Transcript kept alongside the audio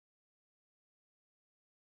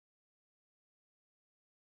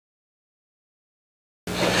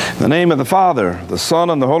In the name of the Father, the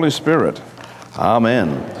Son, and the Holy Spirit.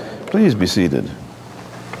 Amen. Please be seated.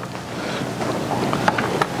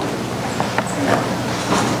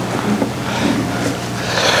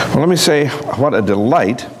 Well, let me say what a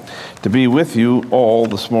delight to be with you all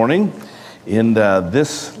this morning in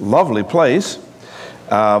this lovely place.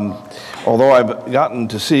 Although I've gotten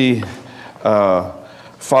to see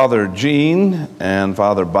Father Gene and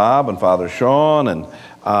Father Bob and Father Sean and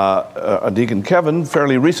Deacon Kevin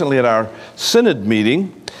fairly recently at our synod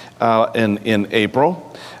meeting in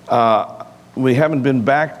April. We haven't been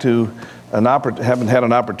back to haven't had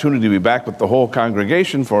an opportunity to be back with the whole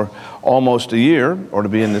congregation for almost a year, or to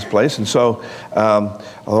be in this place. And so,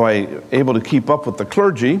 although I'm able to keep up with the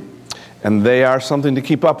clergy, and they are something to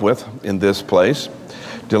keep up with in this place,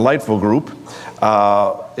 delightful group,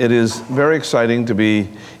 it is very exciting to be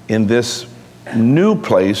in this new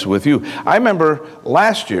place with you. I remember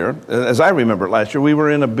last year, as I remember last year, we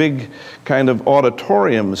were in a big kind of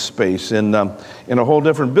auditorium space in a whole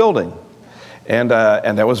different building. And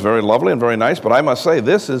that was very lovely and very nice, but I must say,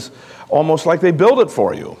 this is almost like they built it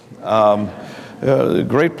for you.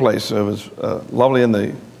 Great place. It was lovely in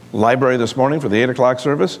the library this morning for the 8 o'clock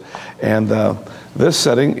service, and this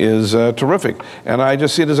setting is terrific. And I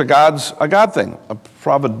just see it as a God thing, a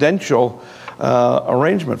providential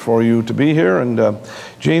arrangement for you to be here. And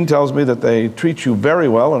Jean tells me that they treat you very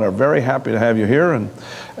well and are very happy to have you here, and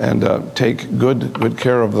take good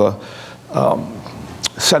care of the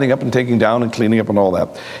setting up and taking down and cleaning up and all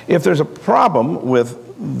that. If there's a problem with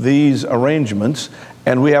these arrangements,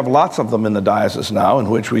 and we have lots of them in the diocese now,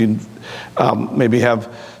 in which we maybe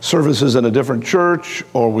have services in a different church,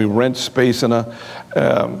 or we rent space in a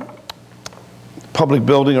public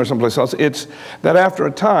building or someplace else, it's that after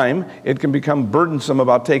a time it can become burdensome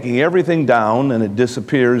about taking everything down and it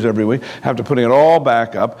disappears every week, have to putting it all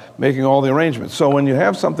back up, making all the arrangements. So when you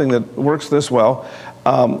have something that works this well,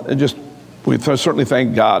 we certainly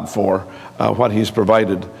thank God for what He's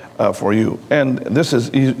provided for you. And this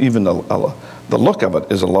is even the look of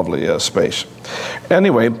it is a lovely space.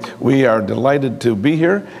 Anyway, we are delighted to be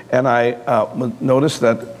here, and I noticed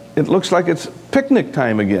that it looks like it's picnic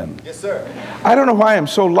time again. Yes, sir. I don't know why I'm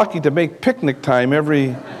so lucky to make picnic time every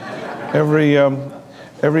year.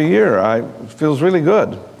 It feels really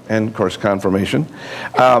good. And of course, confirmation.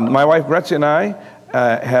 My wife Gretzi and I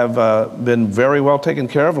have been very well taken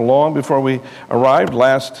care of long before we arrived.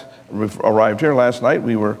 Arrived here last night.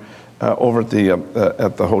 We were over at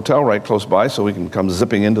the hotel right close by, so we can come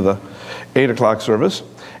zipping into the 8 o'clock service.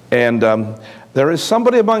 And there is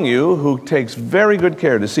somebody among you who takes very good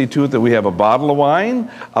care to see to it that we have a bottle of wine,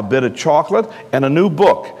 a bit of chocolate, and a new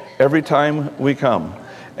book every time we come.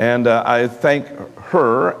 And I thank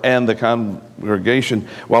her and the congregation.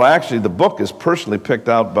 Well, actually, the book is personally picked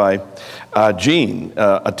out by Jean,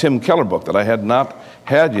 a Tim Keller book that I had not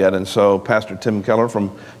had yet. And so Pastor Tim Keller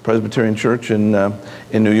from Presbyterian Church in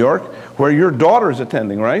New York, where your daughter is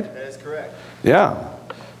attending, right? That is correct. Yeah.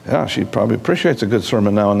 Yeah, she probably appreciates a good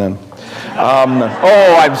sermon now and then.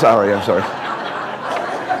 Oh, I'm sorry.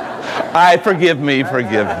 Forgive me.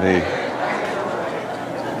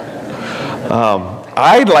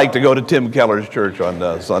 I'd like to go to Tim Keller's church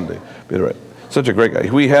on Sunday. Such a great guy.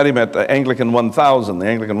 We had him at the Anglican 1000, the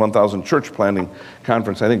Anglican 1000 church planting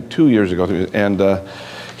conference, I think 2 years ago. And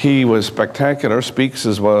he was spectacular, speaks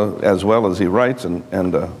as well as he writes,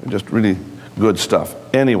 and just really good stuff.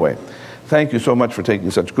 Anyway, thank you so much for taking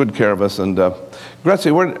such good care of us. And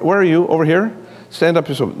Gretzi, where are you? Over here? Stand up.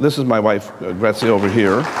 So this is my wife, Gretzi, over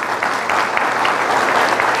here.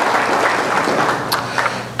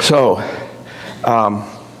 So,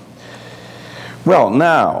 well,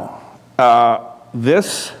 now,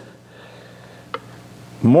 this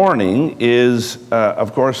morning is,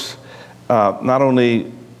 of course, not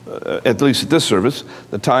only, at least at this service,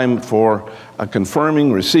 the time for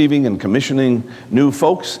confirming, receiving, and commissioning new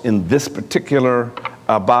folks in this particular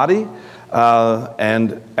body,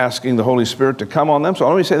 and asking the Holy Spirit to come on them. So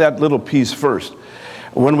let me say that little piece first.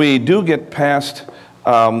 When we do get past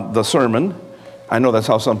the sermon, I know that's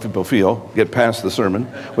how some people feel, get past the sermon.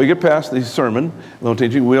 We get past the sermon, little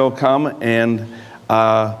teaching, we'll come and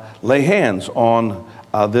lay hands on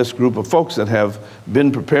this group of folks that have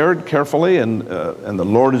been prepared carefully, and the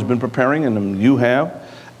Lord has been preparing, and you have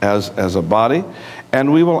as a body.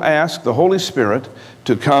 And we will ask the Holy Spirit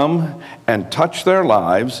to come and touch their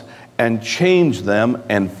lives and change them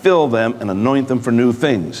and fill them and anoint them for new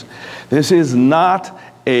things. This is not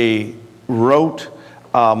a rote,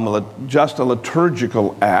 just a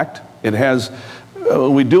liturgical act. It has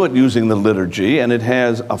we do it using the liturgy, and it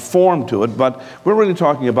has a form to it, but we're really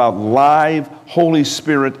talking about live Holy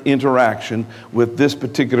Spirit interaction with this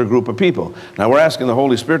particular group of people. Now, we're asking the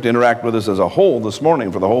Holy Spirit to interact with us as a whole this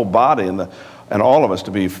morning, for the whole body and all of us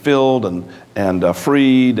to be filled and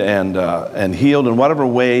freed and healed in whatever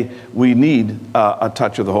way we need a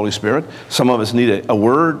touch of the Holy Spirit. Some of us need a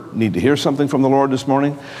word, need to hear something from the Lord this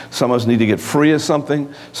morning. Some of us need to get free of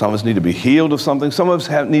something. Some of us need to be healed of something. Some of us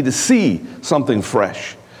need to see something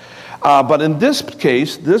fresh. But in this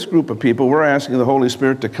case, this group of people, we're asking the Holy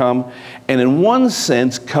Spirit to come and in one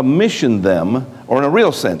sense commission them, or in a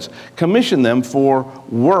real sense, commission them for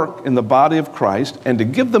work in the body of Christ, and to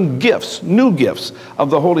give them gifts, new gifts of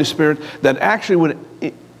the Holy Spirit that actually would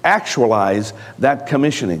actualize that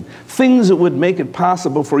commissioning. Things that would make it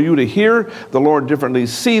possible for you to hear the Lord differently,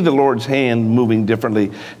 see the Lord's hand moving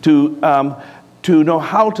differently, to know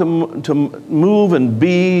how to move and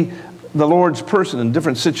be the Lord's person in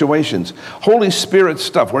different situations. Holy Spirit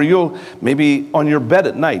stuff where you'll maybe on your bed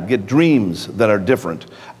at night get dreams that are different.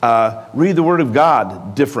 Read the Word of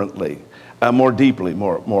God differently, more deeply,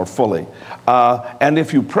 more fully. And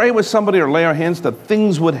if you pray with somebody or lay our hands, that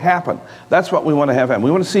things would happen. That's what we want to have happen.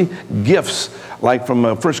 We want to see gifts like from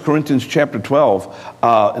 1 Corinthians chapter 12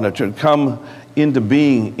 and to come into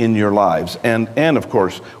being in your lives. And of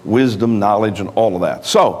course, wisdom, knowledge, and all of that.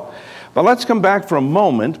 So, but let's come back for a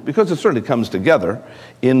moment, because it certainly comes together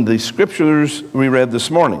in the scriptures we read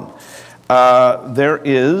this morning. There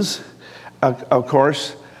is, of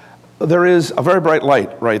course, there is a very bright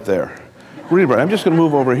light right there. Really bright. I'm just going to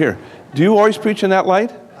move over here. Do you always preach in that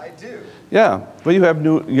light? I do. Yeah, but you have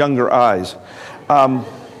younger eyes. And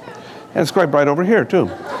it's quite bright over here, too.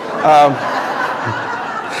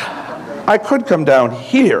 I could come down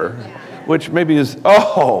here, which maybe is,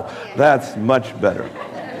 oh, that's much better.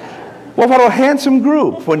 Well, what a handsome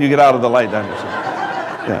group when you get out of the light.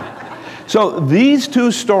 Yeah. So these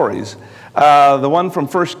two stories, the one from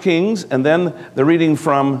 1 Kings and then the reading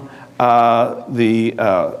from the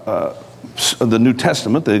New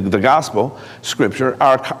Testament, the Gospel Scripture,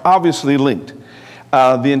 are obviously linked.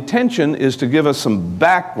 The intention is to give us some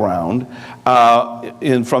background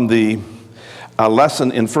from the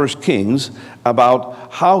lesson in 1 Kings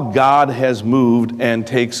about how God has moved and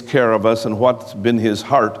takes care of us and what's been his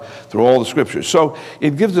heart through all the scriptures. So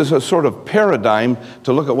it gives us a sort of paradigm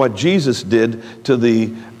to look at what Jesus did to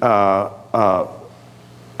the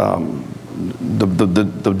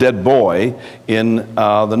dead boy in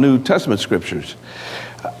the New Testament scriptures.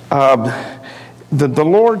 The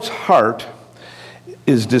Lord's heart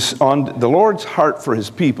the Lord's heart for his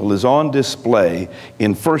people is on display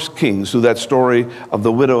in 1 Kings through that story of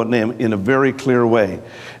the widow at Nain in a very clear way.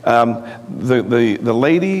 The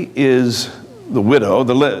lady is the widow,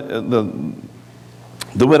 the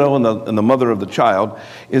widow and the mother of the child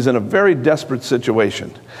is in a very desperate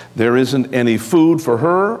situation. There isn't any food for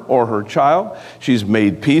her or her child. She's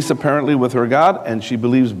made peace apparently with her God, and she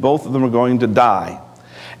believes both of them are going to die.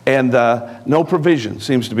 And no provision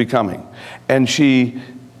seems to be coming. And she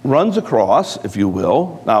runs across, if you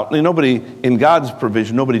will. Now, nobody, in God's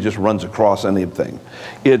provision, nobody just runs across anything.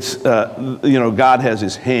 It's, God has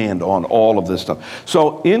his hand on all of this stuff.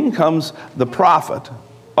 So in comes the prophet,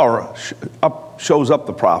 or shows up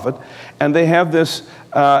the prophet, and they have this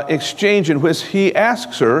exchange in which he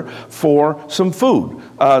asks her for some food.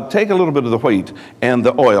 Take a little bit of the wheat and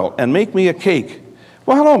the oil and make me a cake.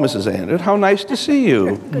 Well, hello, Mrs. Andrews. How nice to see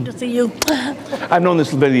you. Good to see you. I've known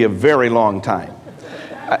this lady a very long time.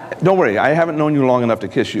 Don't worry, I haven't known you long enough to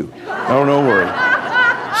kiss you. No, don't worry.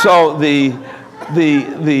 So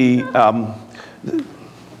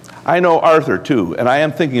I know Arthur too, and I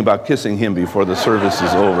am thinking about kissing him before the service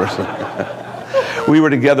is over. So, we were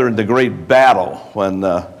together in the great battle when,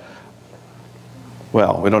 well,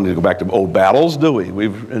 we don't need to go back to old battles, do we?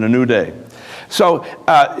 We're in a new day. So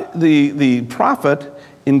the prophet,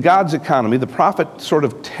 in God's economy, the prophet sort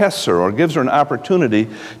of tests her or gives her an opportunity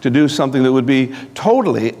to do something that would be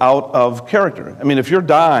totally out of character. I mean, if you're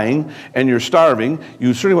dying and you're starving,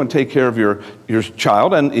 you certainly want to take care of your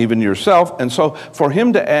child and even yourself. And so for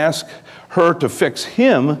him to ask her to fix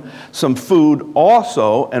him some food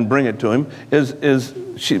also and bring it to him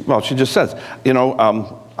she just says,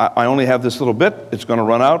 I only have this little bit. It's going to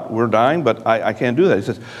run out. We're dying, but I can't do that. He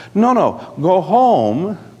says, no, go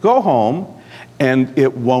home, and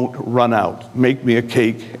it won't run out. Make me a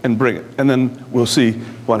cake and bring it, and then we'll see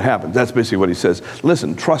what happens. That's basically what he says.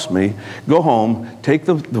 Listen, trust me. Go home, take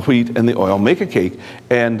the wheat and the oil, make a cake,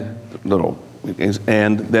 and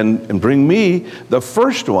then bring me the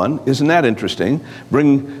first one. Isn't that interesting?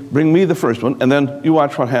 Bring me the first one, and then you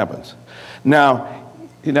watch what happens. Now,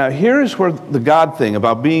 Now, here's where the God thing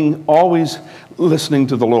about being always listening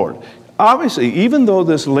to the Lord. Obviously, even though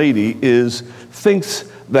this lady thinks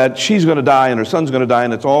that she's going to die and her son's going to die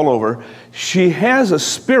and it's all over, she has a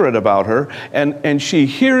spirit about her, and she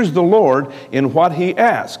hears the Lord in what he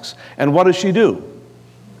asks. And what does she do?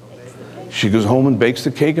 She goes home and bakes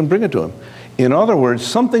the cake and brings it to him. In other words,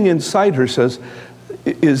 something inside her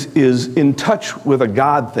is in touch with a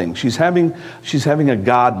God thing. She's having a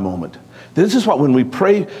God moment. This is what, when we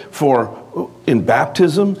pray for in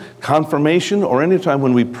baptism, confirmation, or any time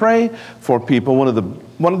when we pray for people, one of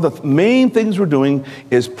the main things we're doing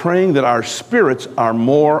is praying that our spirits are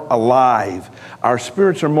more alive. Our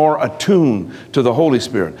spirits are more attuned to the Holy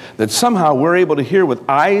Spirit. That somehow we're able to hear with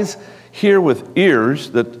eyes, hear with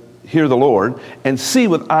ears that hear the Lord, and see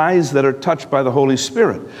with eyes that are touched by the Holy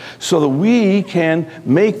Spirit, so that we can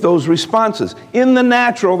make those responses. In the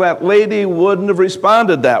natural, that lady wouldn't have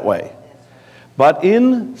responded that way. But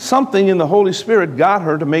in something in the Holy Spirit got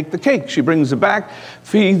her to make the cake. She brings it back,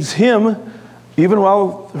 feeds him, even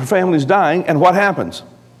while her family's dying, and what happens?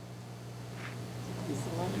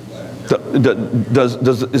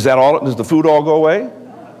 Is that all? Does the food all go away?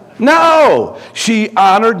 No! She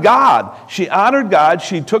honored God. She honored God.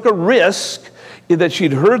 She took a risk that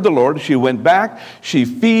she'd heard the Lord. She went back. She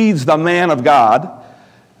feeds the man of God.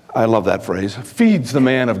 I love that phrase. Feeds the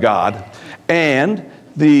man of God. And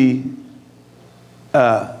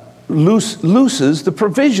looses the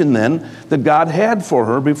provision then that God had for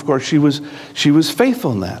her, because she was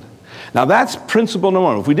faithful in that. Now that's principle number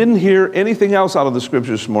one. If we didn't hear anything else out of the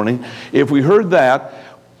scriptures this morning, if we heard that,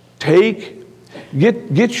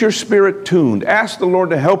 get your spirit tuned. Ask the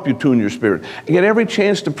Lord to help you tune your spirit. Get every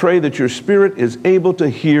chance to pray that your spirit is able to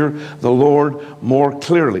hear the Lord more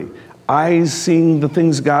clearly. Eyes seeing the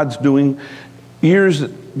things God's doing, ears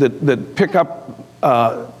that pick up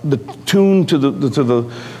the tune to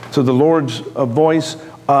the Lord's voice,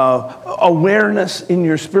 awareness in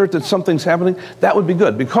your spirit that something's happening. That would be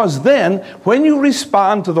good, because then when you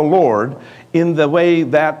respond to the Lord in the way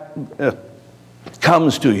that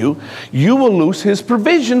comes to you, you will lose his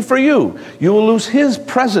provision for you. You will lose his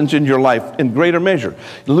presence in your life in greater measure.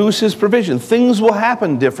 Lose his provision. Things will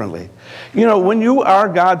happen differently. You know, when you are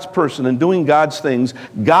God's person and doing God's things,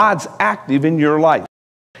 God's active in your life.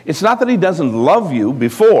 It's not that he doesn't love you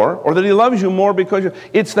before, or that he loves you more because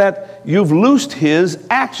it's that you've loosed his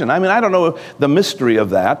action. I mean, I don't know the mystery of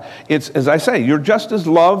that. It's, as I say, you're just as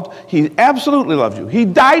loved. He absolutely loves you. He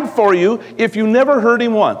died for you if you never heard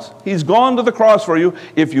him once. He's gone to the cross for you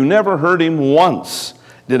if you never heard him once,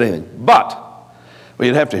 did anything. Well,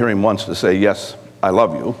 you'd have to hear him once to say, yes, I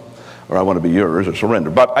love you, or I want to be yours, or surrender.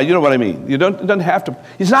 But you know what I mean. You don't have to.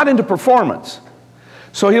 He's not into performance.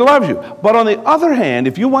 So he loves you. But on the other hand,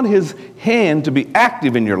 if you want his hand to be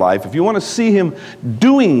active in your life, if you want to see him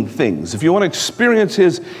doing things, if you want to experience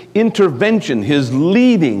his intervention, his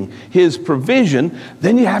leading, his provision,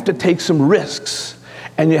 then you have to take some risks.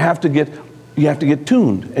 And you have to get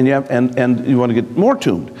tuned, and you want to get more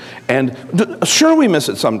tuned. And sure, we miss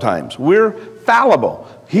it sometimes. We're fallible.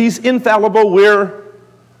 He's infallible, we're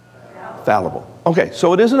fallible. Okay,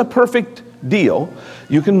 so it isn't a perfect deal.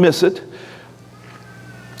 You can miss it.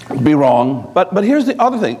 Be wrong. But here's the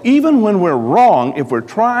other thing. Even when we're wrong, if we're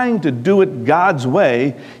trying to do it God's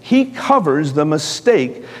way, he covers the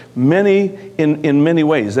mistake in many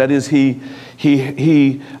ways. That is,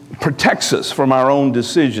 he protects us from our own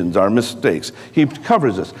decisions, our mistakes. He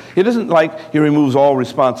covers us. It isn't like he removes all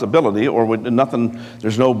responsibility, or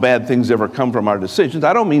there's no bad things ever come from our decisions.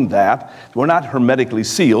 I don't mean that. We're not hermetically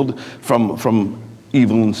sealed from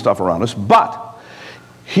evil and stuff around us, but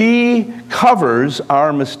he covers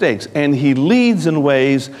our mistakes, and he leads in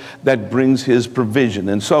ways that brings his provision.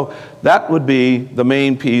 And so that would be the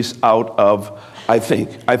main piece out of, I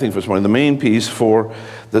think for this morning, the main piece for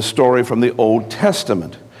the story from the Old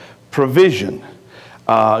Testament. Provision,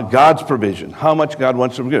 God's provision, how much God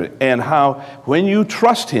wants to give it, and how when you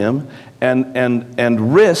trust him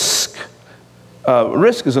and risk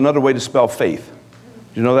is another way to spell faith.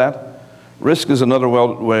 Do you know that? Risk is another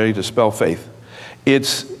way to spell faith.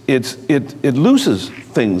 It looses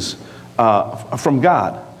things from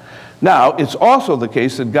God. Now, it's also the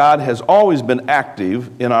case that God has always been active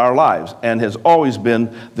in our lives and has always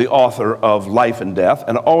been the author of life and death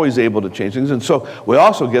and always able to change things. And so we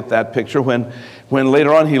also get that picture when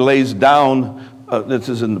later on he lays down, it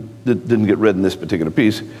didn't get read in this particular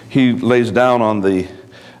piece, he lays down on the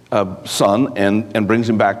son and brings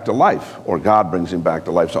him back to life, or God brings him back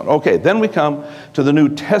to life. So, okay, then we come to the New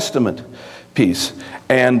Testament piece.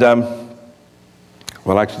 And,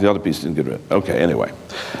 well, actually, the other piece didn't get read. Okay, anyway.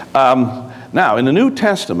 Now, in the New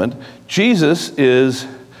Testament, Jesus is,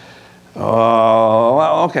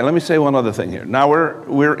 okay, let me say one other thing here. Now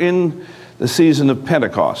we're in the season of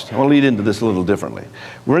Pentecost. I'll lead into this a little differently.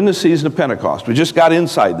 We're in the season of Pentecost. We just got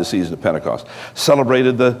inside the season of Pentecost.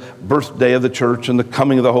 Celebrated the birthday of the church and the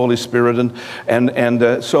coming of the Holy Spirit.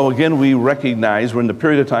 And so again, we recognize we're in the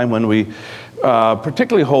period of time when we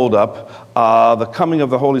particularly hold up the coming of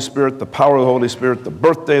the Holy Spirit, the power of the Holy Spirit, the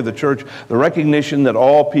birthday of the church, the recognition that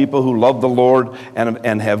all people who love the Lord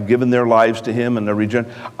and have given their lives to Him and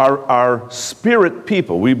are Spirit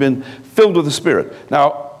people. We've been filled with the Spirit.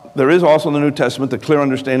 Now, there is also in the New Testament the clear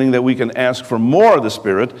understanding that we can ask for more of the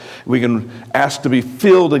Spirit. We can ask to be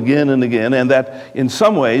filled again and again, and that in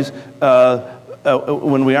some ways,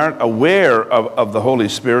 when we aren't aware of the Holy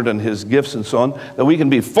Spirit and His gifts and so on, that we can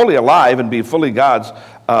be fully alive and be fully God's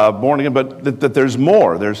born again, but that there's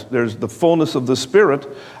more. There's the fullness of the Spirit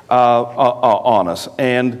on us.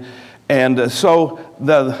 And so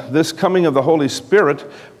this coming of the Holy Spirit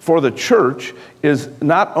for the church is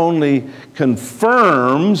not only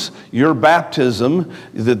confirms your baptism,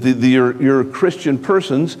 your Christian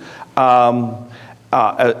persons,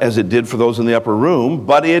 as it did for those in the upper room,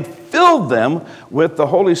 but it filled them with the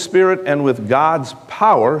Holy Spirit and with God's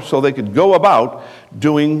power so they could go about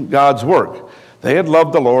doing God's work. They had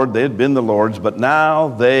loved the Lord, they had been the Lord's, but now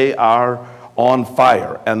they are on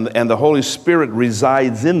fire, and the Holy Spirit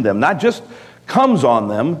resides in them, not just comes on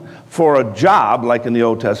them for a job like in the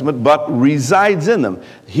Old Testament, but resides in them.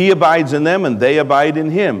 He abides in them and they abide in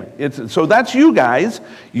Him. So that's you guys.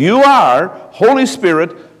 You are Holy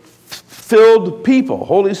Spirit filled people,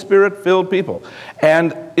 Holy Spirit filled people.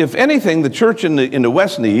 And if anything, the church in the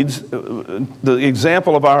West needs the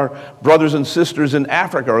example of our brothers and sisters in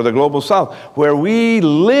Africa or the global South, where we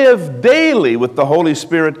live daily with the Holy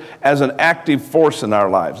Spirit as an active force in our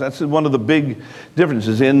lives. That's one of the big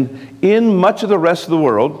differences. In much of the rest of the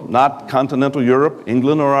world, not continental Europe,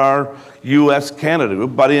 England, or our U.S., Canada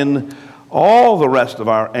group, but in all the rest of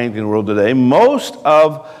our Anglican world today, most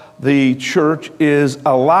of the church is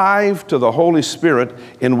alive to the Holy Spirit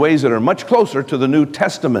in ways that are much closer to the New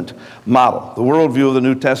Testament model, the worldview of the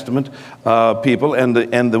New Testament people, and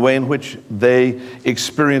the way in which they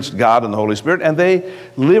experienced God and the Holy Spirit. And they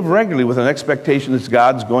live regularly with an expectation that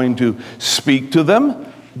God's going to speak to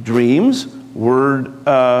them, dreams, word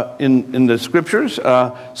in the Scriptures,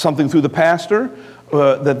 something through the pastor,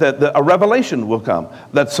 that a revelation will come,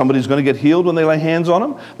 that somebody's going to get healed when they lay hands on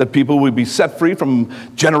them, that people will be set free from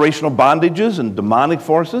generational bondages and demonic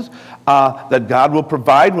forces, that God will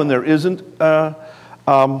provide when there isn't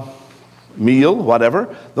meal,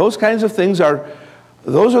 whatever. Those kinds of things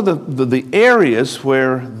those are the areas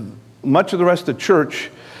where much of the rest of the church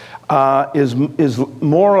is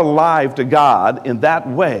more alive to God in that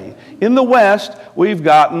way. In the West, we've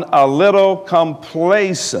gotten a little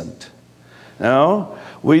complacent. No,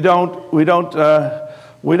 we don't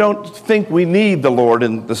think we need the Lord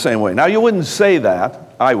in the same way. Now, you wouldn't say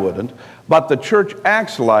that, I wouldn't, but the church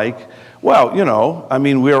acts like, well,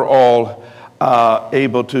 we're all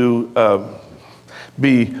able to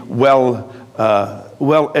be well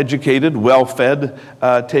educated, well fed,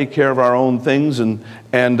 take care of our own things, and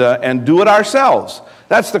do it ourselves.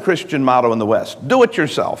 That's the Christian motto in the West. Do it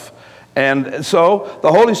yourself. And so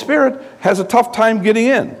the Holy Spirit has a tough time getting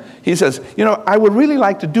in. He says, I would really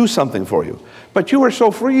like to do something for you, but you are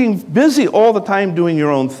so freaking busy all the time doing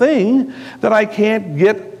your own thing that I can't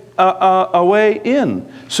get a way in.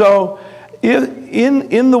 So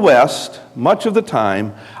in the West, much of the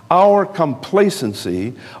time, our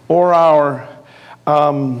complacency or our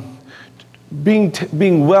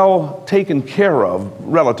being well taken care of,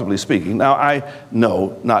 relatively speaking. Now, I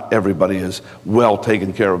know not everybody is well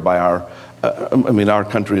taken care of by our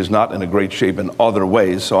country is not in a great shape in other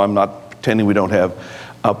ways, so I'm not pretending we don't have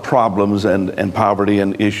problems and poverty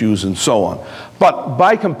and issues and so on. But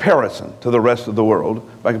by comparison to the rest of the world,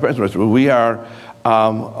 we are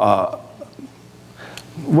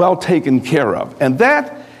well taken care of. And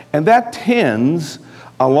that tends,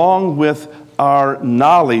 along with our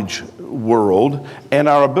knowledge world and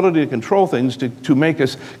our ability to control things, to make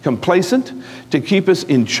us complacent, to keep us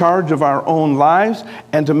in charge of our own lives,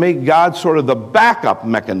 and to make God sort of the backup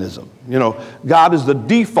mechanism. God is the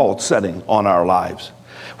default setting on our lives.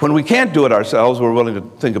 When we can't do it ourselves, we're willing to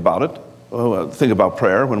think about it, think about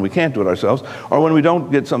prayer when we can't do it ourselves, or when we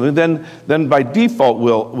don't get something, then by default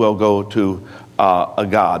we'll go to a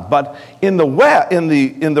God. But in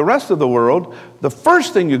the rest of the world, the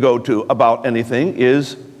first thing you go to about anything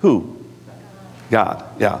is who? God,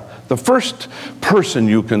 yeah. The first person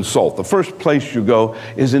you consult, the first place you go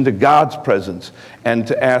is into God's presence and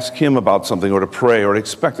to ask Him about something or to pray or to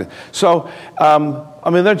expect it. So,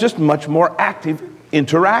 there's just much more active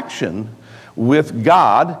interaction with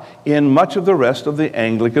God in much of the rest of the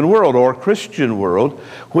Anglican world or Christian world,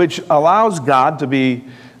 which allows God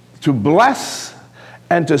to bless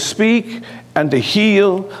and to speak and to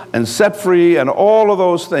heal and set free and all of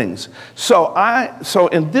those things. So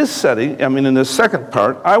in this setting, in the second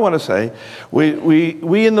part, I want to say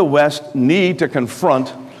we in the West need to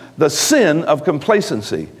confront the sin of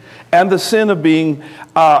complacency and the sin of being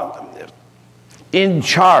in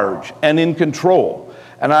charge and in control.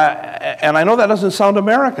 And I know that doesn't sound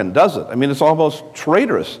American, does it? It's almost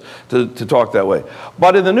traitorous to talk that way.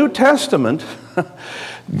 But in the New Testament,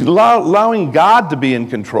 allowing God to be in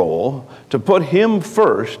control, to put Him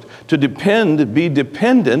first, to be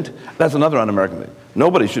dependent, that's another un-American thing.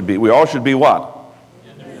 Nobody should be. We all should be what?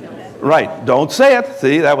 Right. Don't say it.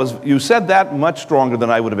 See, you said that much stronger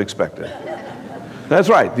than I would have expected. That's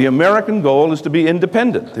right. The American goal is to be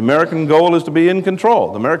independent. The American goal is to be in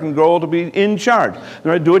control. The American goal is to be in charge.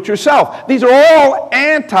 Do it yourself. These are all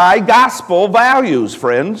anti-gospel values,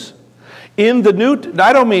 friends. I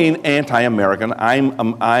don't mean anti-American.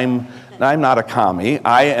 I'm not a commie.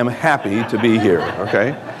 I am happy to be here,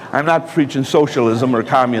 okay? I'm not preaching socialism or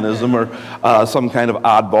communism or some kind of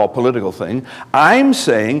oddball political thing. I'm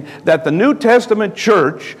saying that the New Testament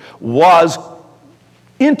church was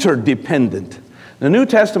interdependent. The New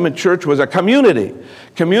Testament church was a community.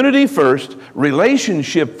 Community first,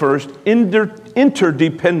 relationship first,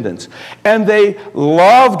 interdependence. And they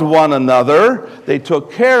loved one another. They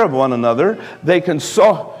took care of one another. They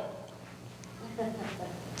consulted.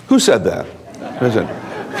 Who said that?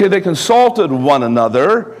 Okay, they consulted one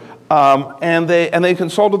another, and they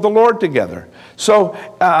consulted the Lord together. So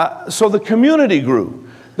the community grew.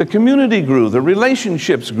 The community grew. The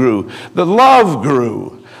relationships grew. The love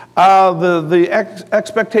grew. The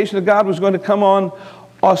expectation of God was going to come on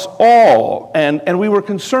us all, and we were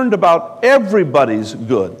concerned about everybody's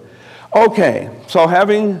good. So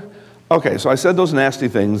I said those nasty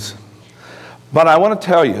things, but I want to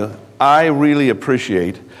tell you, I really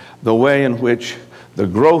appreciate the way in which the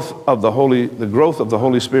growth of the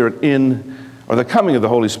Holy Spirit or the coming of the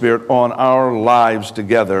Holy Spirit on our lives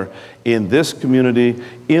together in this community,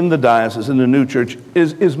 in the diocese, in the new church,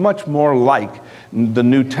 is much more like the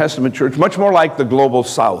New Testament church, much more like the global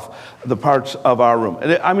South, the parts of our room.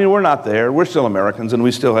 We're not there. We're still Americans, and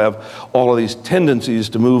we still have all of these tendencies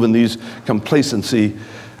to move in these complacency.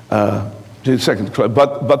 But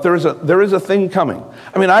there is a thing coming.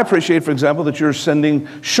 I appreciate, for example, that you're sending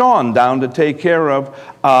Sean down to take care of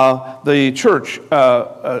the church,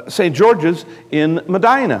 St. George's in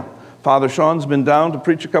Medina. Father Sean's been down to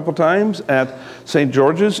preach a couple times at St.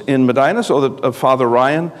 George's in Medina so that Father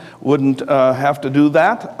Ryan wouldn't have to do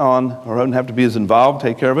that or wouldn't have to be as involved,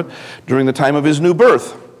 take care of it, during the time of his new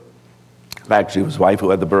birth. Actually, it was his wife who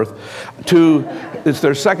had the birth. It's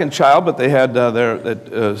their second child, but they had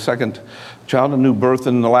their second child, a new birth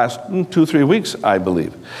in the last 2-3 weeks, I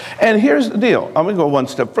believe. And here's the deal. I'm going to go one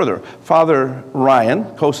step further. Father Ryan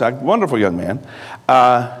Kosak, wonderful young man,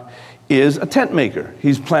 is a tent maker.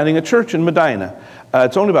 He's planting a church in Medina.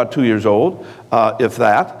 It's only about 2 years old, if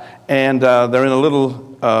that. And they're in a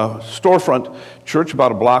little storefront church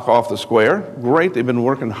about a block off the square. Great. They've been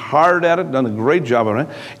working hard at it, done a great job on it.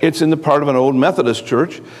 It's in the part of an old Methodist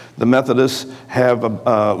church. The Methodists have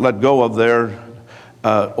let go of their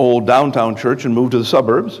old downtown church and moved to the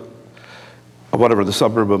suburbs. Whatever the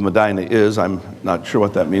suburb of Medina is, I'm not sure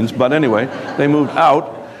what that means. But anyway, they moved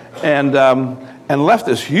out and left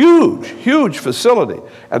this huge, huge facility.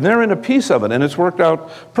 And they're in a piece of it, and it's worked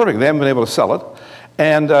out perfect. They haven't been able to sell it.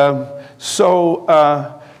 And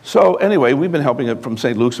so anyway, we've been helping it from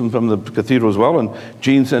St. Luke's and from the cathedral as well, and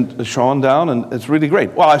Jean sent Sean down, and it's really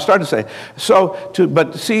great. Well, I started to say,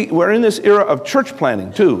 but see, we're in this era of church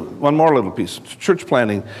planning too. One more little piece, church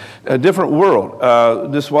planning, a different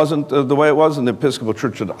world. This wasn't the way it was in the Episcopal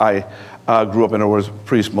church that I grew up in. I was a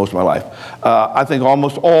priest most of my life. I think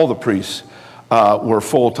almost all the priests were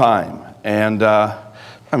full-time, and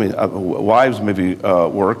wives maybe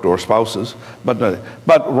worked, or spouses,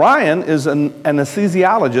 but Ryan is an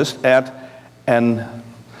anesthesiologist at an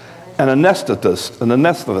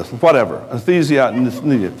anesthetist, whatever.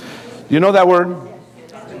 Anesthesia. You know that word?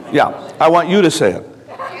 Yeah. I want you to say it.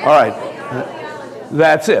 All right.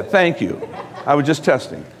 That's it. Thank you. I was just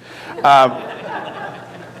testing.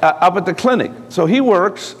 Up at the clinic, So he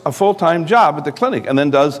works a full-time job at the clinic and then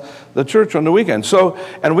does the church on the weekend. So,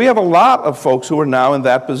 and we have a lot of folks who are now in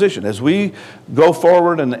that position. As we go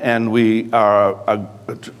forward and we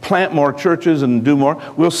plant more churches and do more,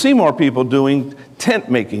 we'll see more people doing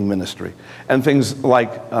tent-making ministry and things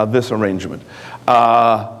like this arrangement.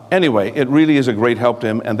 Anyway, it really is a great help to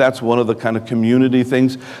him, and that's one of the kind of community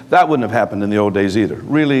things. That wouldn't have happened in the old days either.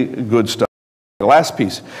 Really good stuff. The last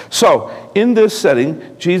piece. So, in this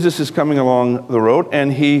setting, Jesus is coming along the road,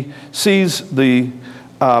 and he sees the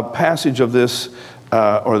passage of this,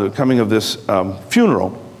 or the coming of this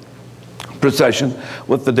funeral procession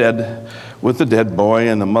with the dead boy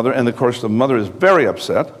and the mother, and of course the mother is very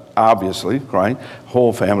upset, obviously, crying,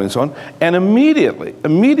 whole family and so on, and immediately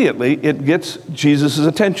it gets Jesus'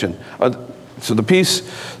 attention. So the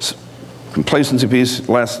piece, complacency piece,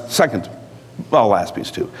 last piece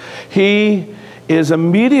too. He is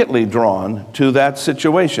immediately drawn to that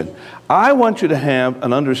situation. I want you to have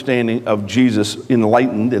an understanding of Jesus,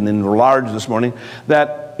 enlightened and enlarged this morning,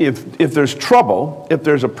 that if there's trouble, if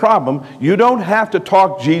there's a problem, you don't have to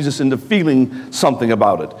talk Jesus into feeling something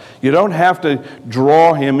about it. You don't have to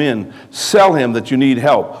draw him in, sell him that you need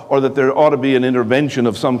help, or that there ought to be an intervention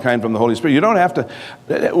of some kind from the Holy Spirit. You don't have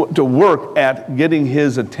to work at getting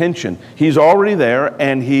his attention. He's already there,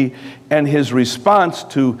 and his response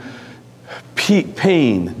to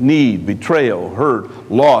pain, need, betrayal,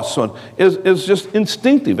 hurt, loss, so on, is just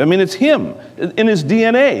instinctive. I mean, it's him in his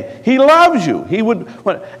DNA. He loves you.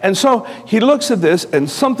 And so he looks at this, and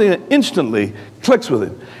something instantly clicks with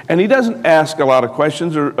him. And he doesn't ask a lot of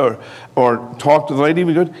questions or talk to the lady.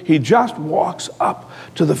 He just walks up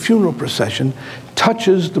to the funeral procession,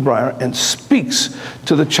 touches the briar, and speaks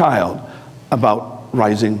to the child about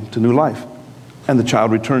rising to new life. And the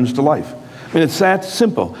child returns to life. I mean, it's that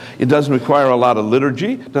simple. It doesn't require a lot of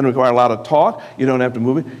liturgy. It doesn't require a lot of talk. You don't have to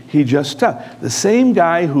move it. He just stepped. The same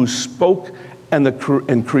guy who spoke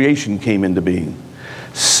and creation came into being.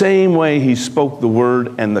 Same way he spoke the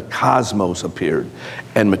word and the cosmos appeared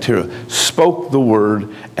and material. Spoke the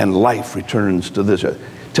word and life returns to this.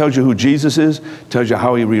 Tells you who Jesus is, tells you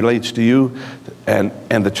how he relates to you, and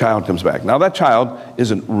the child comes back. Now that child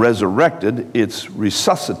isn't resurrected, it's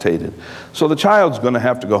resuscitated. So the child's going to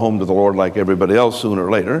have to go home to the Lord like everybody else sooner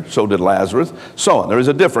or later. So did Lazarus, so on. There is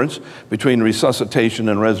a difference between resuscitation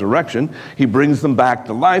and resurrection. He brings them back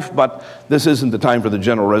to life, but this isn't the time for the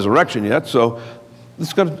general resurrection yet, so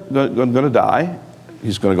it's going to die.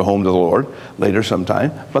 He's going to go home to the Lord later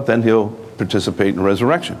sometime, but then he'll participate in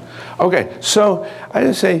resurrection. Okay, so I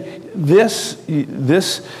just say this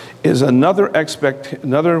is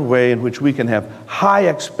another way in which we can have high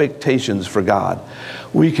expectations for God.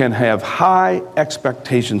 We can have high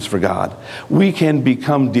expectations for God. We can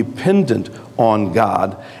become dependent on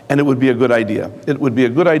God, and it would be a good idea. It would be a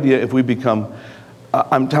good idea if we become,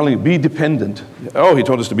 I'm telling you, be dependent. Oh, he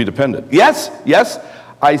told us to be dependent. Yes,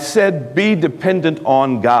 I said be dependent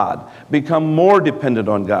on God. Become more dependent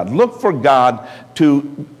on God. Look for God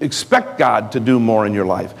to, expect God to do more in your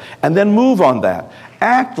life. And then move on that.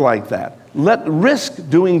 Act like that. Risk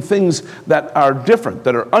doing things that are different,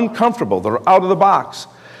 that are uncomfortable, that are out of the box.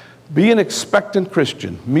 Be an expectant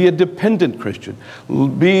Christian. Be a dependent Christian.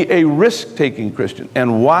 Be a risk-taking Christian.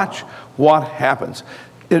 And watch what happens.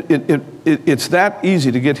 It's that easy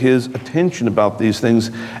to get his attention about these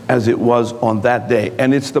things as it was on that day.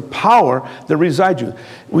 And it's the power that resides in you.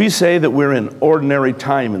 We say that we're in ordinary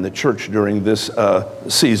time in the church during this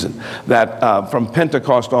season. That from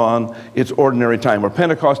Pentecost on, it's ordinary time. Or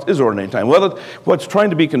Pentecost is ordinary time. Well, what's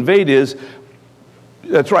trying to be conveyed is,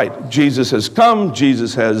 that's right, Jesus has come,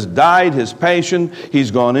 Jesus has died, his passion,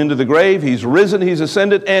 he's gone into the grave, he's risen, he's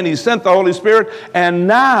ascended, and he sent the Holy Spirit, and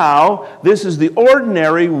now this is the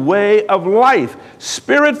ordinary way of life.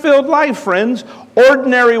 Spirit-filled life, friends.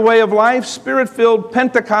 Ordinary way of life, Spirit-filled,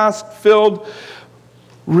 Pentecost-filled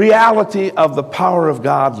reality of the power of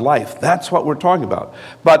God life. That's what we're talking about.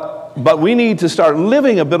 But we need to start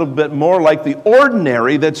living a little bit more like the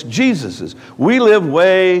ordinary that's Jesus's. We live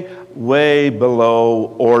way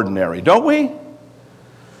below ordinary, don't we?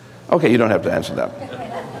 Okay, you don't have to answer that.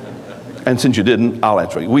 And since you didn't, I'll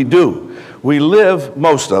answer it. We do. We live,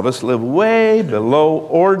 most of us, live way below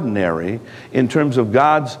ordinary in terms of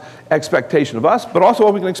God's expectation of us, but also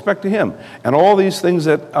what we can expect to him. And all these things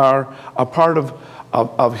that are a part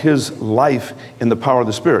of his life in the power of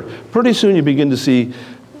the Spirit. Pretty soon you begin to see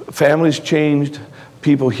families changed,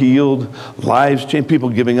 people healed, lives changed, people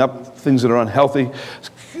giving up things that are unhealthy,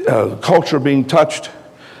 culture being touched,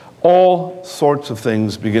 all sorts of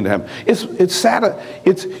things begin to happen. It's sad.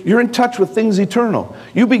 You're in touch with things eternal.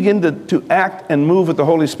 You begin to act and move with the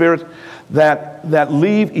Holy Spirit that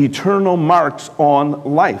leave eternal marks on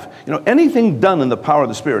life. You know, anything done in the power of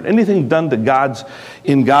the Spirit, anything done to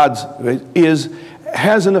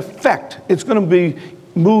has an effect. It's going to be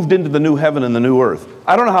moved into the new heaven and the new earth.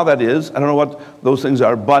 I don't know how that is. I don't know what those things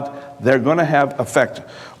are, but they're going to have effect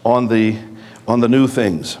on the new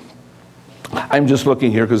things. I'm just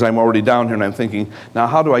looking here because I'm already down here and I'm thinking, now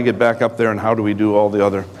how do I get back up there and how do we do all the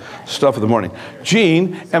other stuff in the morning?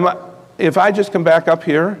 Gene, if I just come back up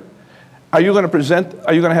here, are you going to present,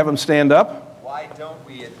 are you going to have him stand up? Why don't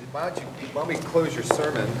we close your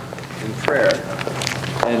sermon in prayer,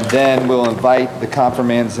 and then we'll invite the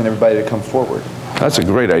confirmands and everybody to come forward. That's a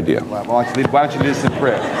great idea. Why don't you lead us in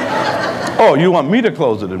prayer? Oh, you want me to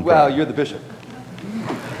close it in prayer? Well, you're the bishop.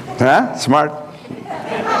 Huh? Smart.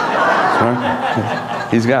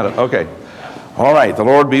 He's got it. Okay. All right. The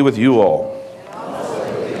Lord be with you all.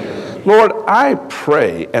 Lord, I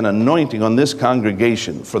pray an anointing on this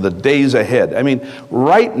congregation for the days ahead. I mean,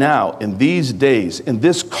 right now, in these days, in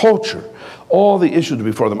this culture, all the issues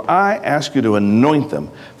before them, I ask you to anoint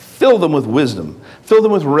them, fill them with wisdom, fill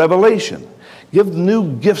them with revelation. Give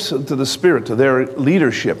new gifts to the Spirit, to their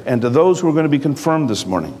leadership, and to those who are going to be confirmed this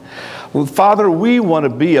morning. Well, Father, we want to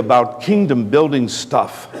be about kingdom building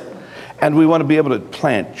stuff. And we want to be able to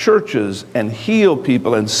plant churches and heal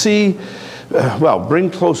people and see,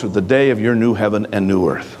 bring closer the day of your new heaven and new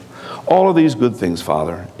earth. All of these good things,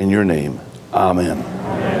 Father, in your name. Amen.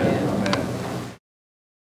 Amen.